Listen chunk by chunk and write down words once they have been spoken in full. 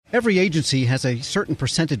Every agency has a certain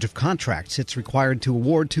percentage of contracts it's required to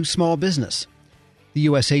award to small business. The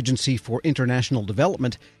U.S. Agency for International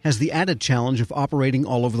Development has the added challenge of operating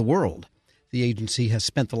all over the world. The agency has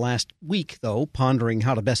spent the last week, though, pondering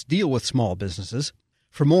how to best deal with small businesses.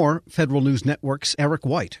 For more, Federal News Network's Eric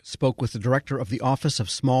White spoke with the director of the Office of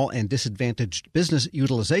Small and Disadvantaged Business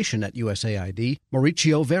Utilization at USAID,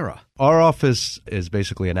 Mauricio Vera. Our office is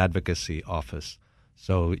basically an advocacy office.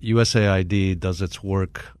 So USAID does its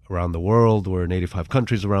work around the world. We're in 85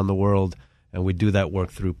 countries around the world, and we do that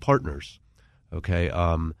work through partners. Okay,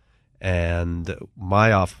 and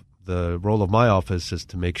the role of my office is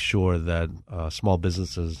to make sure that small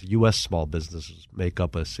businesses, U.S. small businesses, make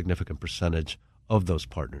up a significant percentage of those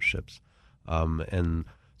partnerships. And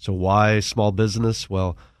so why small business?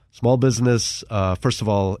 Well, small business, first of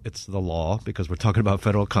all, it's the law because we're talking about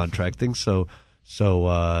federal contracting. So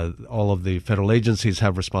all of the federal agencies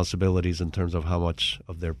have responsibilities in terms of how much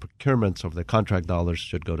of their procurements, of their contract dollars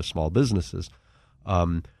should go to small businesses.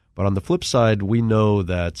 But on the flip side, we know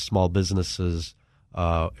that small businesses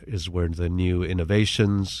is where the new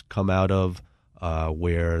innovations come out of,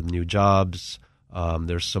 where new jobs.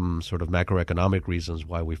 There's some sort of macroeconomic reasons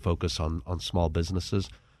why we focus on small businesses.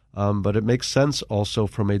 But it makes sense also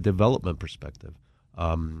from a development perspective.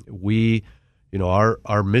 Our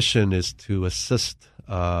mission is to assist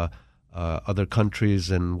other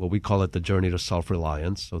countries in what we call it the journey to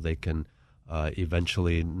self-reliance, so they can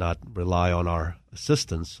eventually not rely on our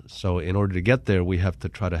assistance. So in order to get there, we have to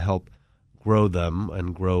try to help grow them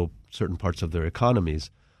and grow certain parts of their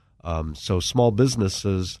economies. So small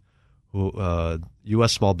businesses,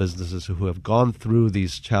 U.S. small businesses who have gone through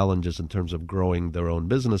these challenges in terms of growing their own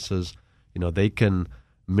businesses, they can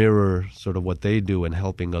mirror sort of what they do in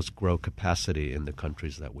helping us grow capacity in the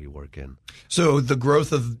countries that we work in. So the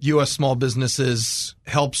growth of U.S. small businesses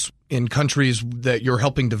helps in countries that you're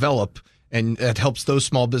helping develop, and it helps those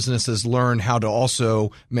small businesses learn how to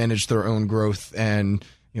also manage their own growth and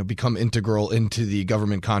become integral into the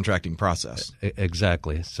government contracting process.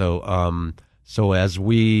 Exactly. So as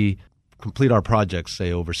we complete our projects,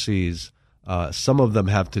 say overseas, some of them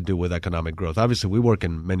have to do with economic growth. Obviously, we work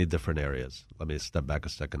in many different areas. Let me step back a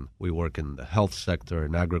second. We work in the health sector,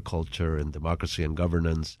 in agriculture, in democracy and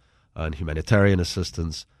governance, in humanitarian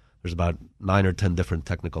assistance. There's about 9 or 10 different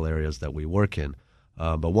technical areas that we work in.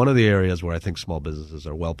 But one of the areas where I think small businesses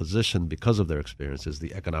are well positioned because of their experience is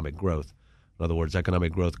the economic growth. In other words,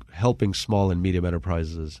 economic growth, helping small and medium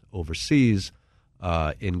enterprises overseas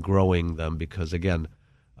in growing them because, again,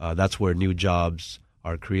 that's where new jobs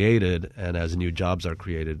are created. And as new jobs are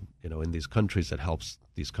created, in these countries, it helps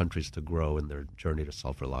these countries to grow in their journey to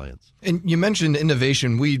self-reliance. And you mentioned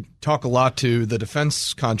innovation. We talk a lot to the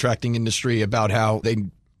defense contracting industry about how they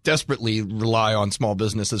desperately rely on small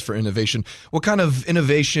businesses for innovation. What kind of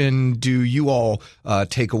innovation do you all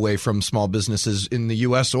take away from small businesses in the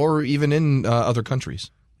U.S. or even in other countries?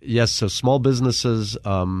 Yes, so small businesses,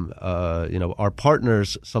 our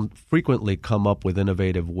partners frequently come up with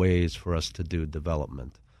innovative ways for us to do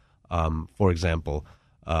development. For example,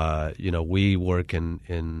 we work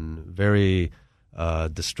in very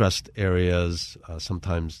distressed areas,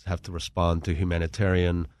 sometimes have to respond to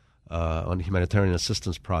humanitarian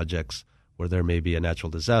assistance projects where there may be a natural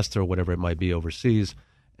disaster, whatever it might be overseas,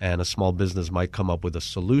 and a small business might come up with a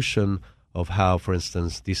solution of how, for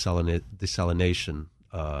instance, desalination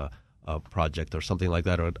project or something like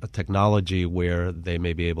that, or a technology where they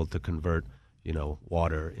may be able to convert,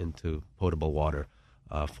 water into potable water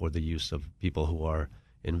for the use of people who are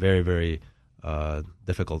in very, very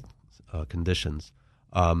difficult conditions.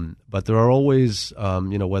 But there are always,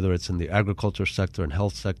 whether it's in the agriculture sector and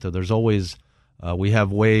health sector, there's always, we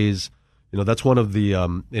have ways, that's one of the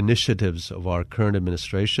initiatives of our current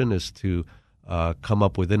administration is to come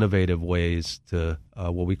up with innovative ways to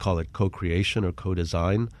what we call it co-creation or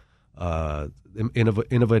co-design,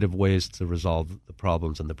 innovative ways to resolve the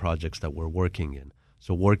problems and the projects that we're working in.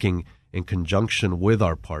 So working in conjunction with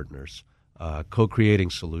our partners,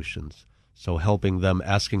 co-creating solutions. So helping them,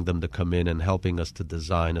 asking them to come in and helping us to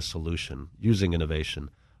design a solution, using innovation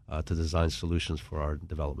to design solutions for our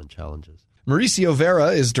development challenges. Mauricio Vera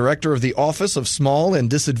is director of the Office of Small and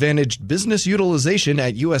Disadvantaged Business Utilization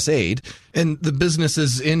at USAID. And the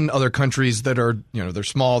businesses in other countries that are, they're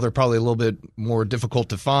small, they're probably a little bit more difficult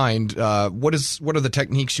to find. What are the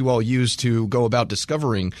techniques you all use to go about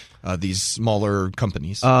discovering these smaller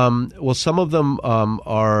companies? Well, some of them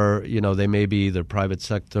are, they may be either private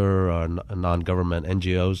sector or non-government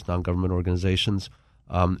NGOs, non-government organizations.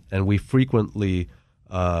 And we frequently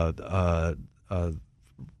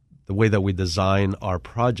the way that we design our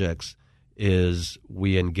projects is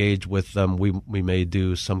we engage with them. We may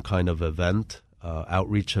do some kind of event,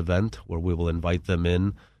 outreach event, where we will invite them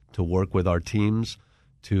in to work with our teams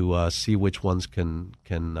to see which ones can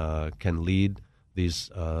lead these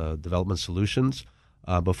development solutions.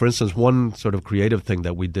 But for instance, one sort of creative thing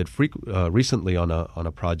that we did recently on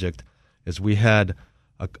a project is we had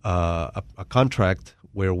a contract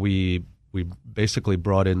where we basically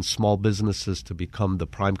brought in small businesses to become the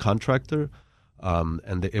prime contractor,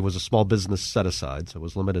 and it was a small business set aside, so it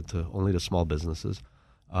was limited to only to small businesses.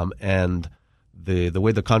 And the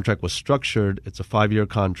way the contract was structured, it's a 5-year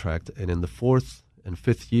contract, and in the 4th and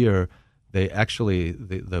 5th year, they actually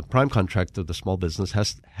the prime contractor, the small business,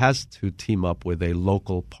 has to team up with a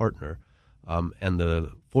local partner, and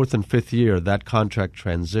the 4th and 5th year, that contract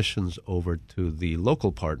transitions over to the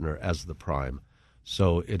local partner as the prime.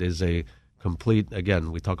 So it is a complete,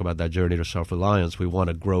 again, we talk about that journey to self-reliance. We want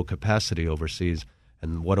to grow capacity overseas,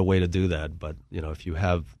 and what a way to do that. But if you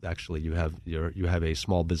have a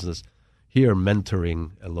small business here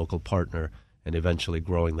mentoring a local partner and eventually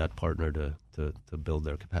growing that partner to build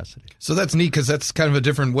their capacity. So that's neat, because that's kind of a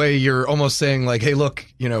different way. You're almost saying like, hey, look,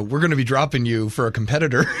 we're going to be dropping you for a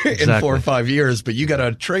competitor in 4 or 5 years, but you got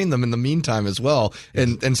to train them in the meantime as well.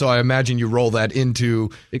 And so I imagine you roll that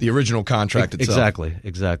into the original contract itself.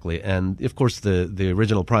 Exactly. And of course, the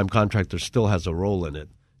original prime contractor still has a role in it.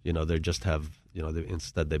 They just have,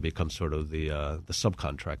 instead they become sort of the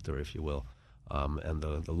subcontractor, if you will. And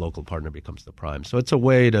the local partner becomes the prime. So it's a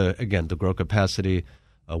way to grow capacity,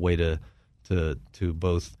 a way to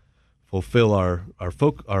both fulfill our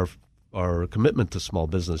commitment to small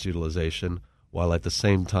business utilization, while at the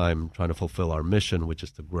same time trying to fulfill our mission, which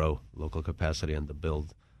is to grow local capacity and to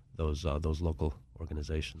build those local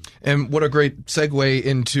organizations. And what a great segue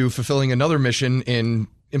into fulfilling another mission in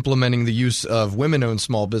implementing the use of women-owned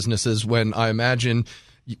small businesses, when I imagine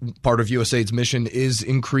part of USAID's mission is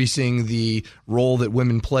increasing the role that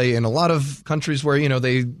women play in a lot of countries where,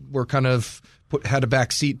 they were kind of had a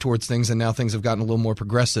back seat towards things, and now things have gotten a little more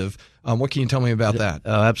progressive. What can you tell me about that?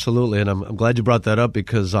 Absolutely, and I'm glad you brought that up,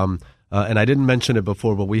 because and I didn't mention it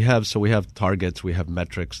before, but we have targets, we have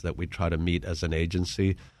metrics that we try to meet as an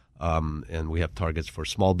agency, and we have targets for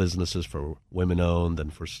small businesses, for women-owned,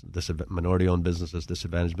 and for minority-owned businesses,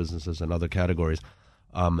 disadvantaged businesses, and other categories.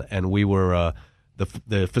 And we were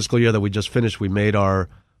the fiscal year that we just finished, we made our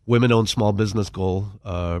women-owned small business goal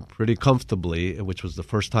pretty comfortably, which was the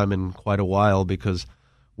first time in quite a while, because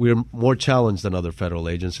we're more challenged than other federal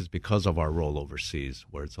agencies because of our role overseas,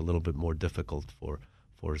 where it's a little bit more difficult for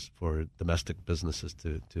domestic businesses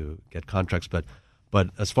to get contracts. But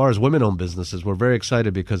as far as women-owned businesses, we're very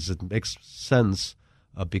excited because it makes sense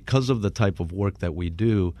because of the type of work that we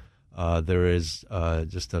do. There is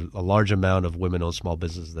just a large amount of women-owned small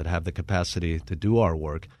businesses that have the capacity to do our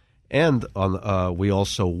work. And we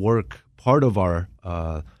also work, part of our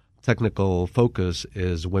technical focus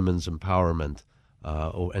is women's empowerment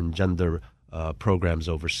and gender programs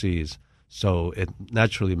overseas. So it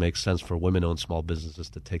naturally makes sense for women-owned small businesses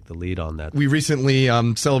to take the lead on that. We recently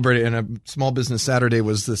celebrated, and a Small Business Saturday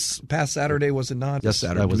was this past Saturday, was it not? Yes,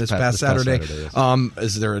 Saturday. That was this past Saturday. Yes.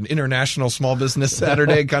 Is there an International Small Business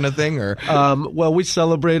Saturday kind of thing? Or well, we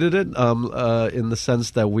celebrated it in the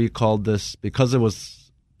sense that we called this, because it was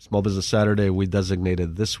Small Business Saturday, we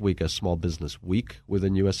designated this week as Small Business Week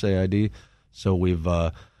within USAID. So we've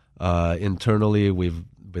internally we've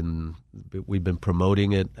been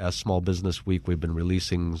promoting it as Small Business Week. We've been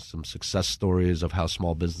releasing some success stories of how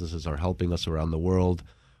small businesses are helping us around the world,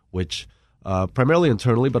 which primarily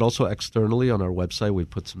internally, but also externally on our website. We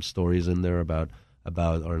put some stories in there about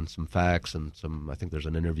or some facts, and I think there's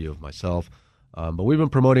an interview of myself. But we've been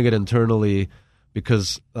promoting it internally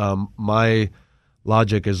because my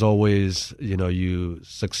logic is always,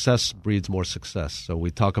 success breeds more success. So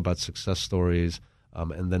we talk about success stories,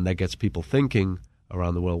 and then that gets people thinking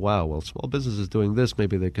around the world, wow, well, small business is doing this,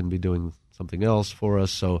 maybe they can be doing something else for us.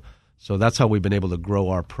 So that's how we've been able to grow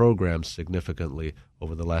our programs significantly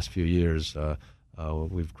over the last few years.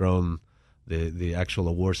 We've grown the actual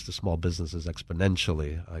awards to small businesses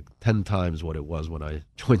exponentially, like 10 times what it was when I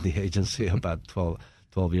joined the agency about 12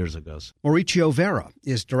 years ago. Mauricio Vera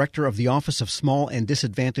is director of the Office of Small and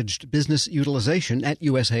Disadvantaged Business Utilization at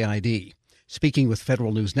USAID. Speaking with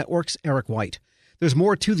Federal News Network's Eric White. There's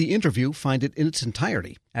more to the interview. Find it in its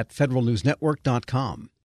entirety at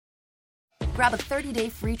federalnewsnetwork.com. Grab a 30-day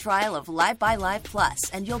free trial of Live by Live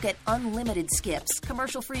Plus, and you'll get unlimited skips,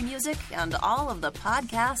 commercial-free music, and all of the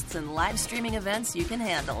podcasts and live streaming events you can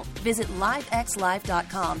handle. Visit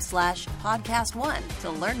livexlive.com/podcast1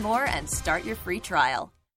 to learn more and start your free trial.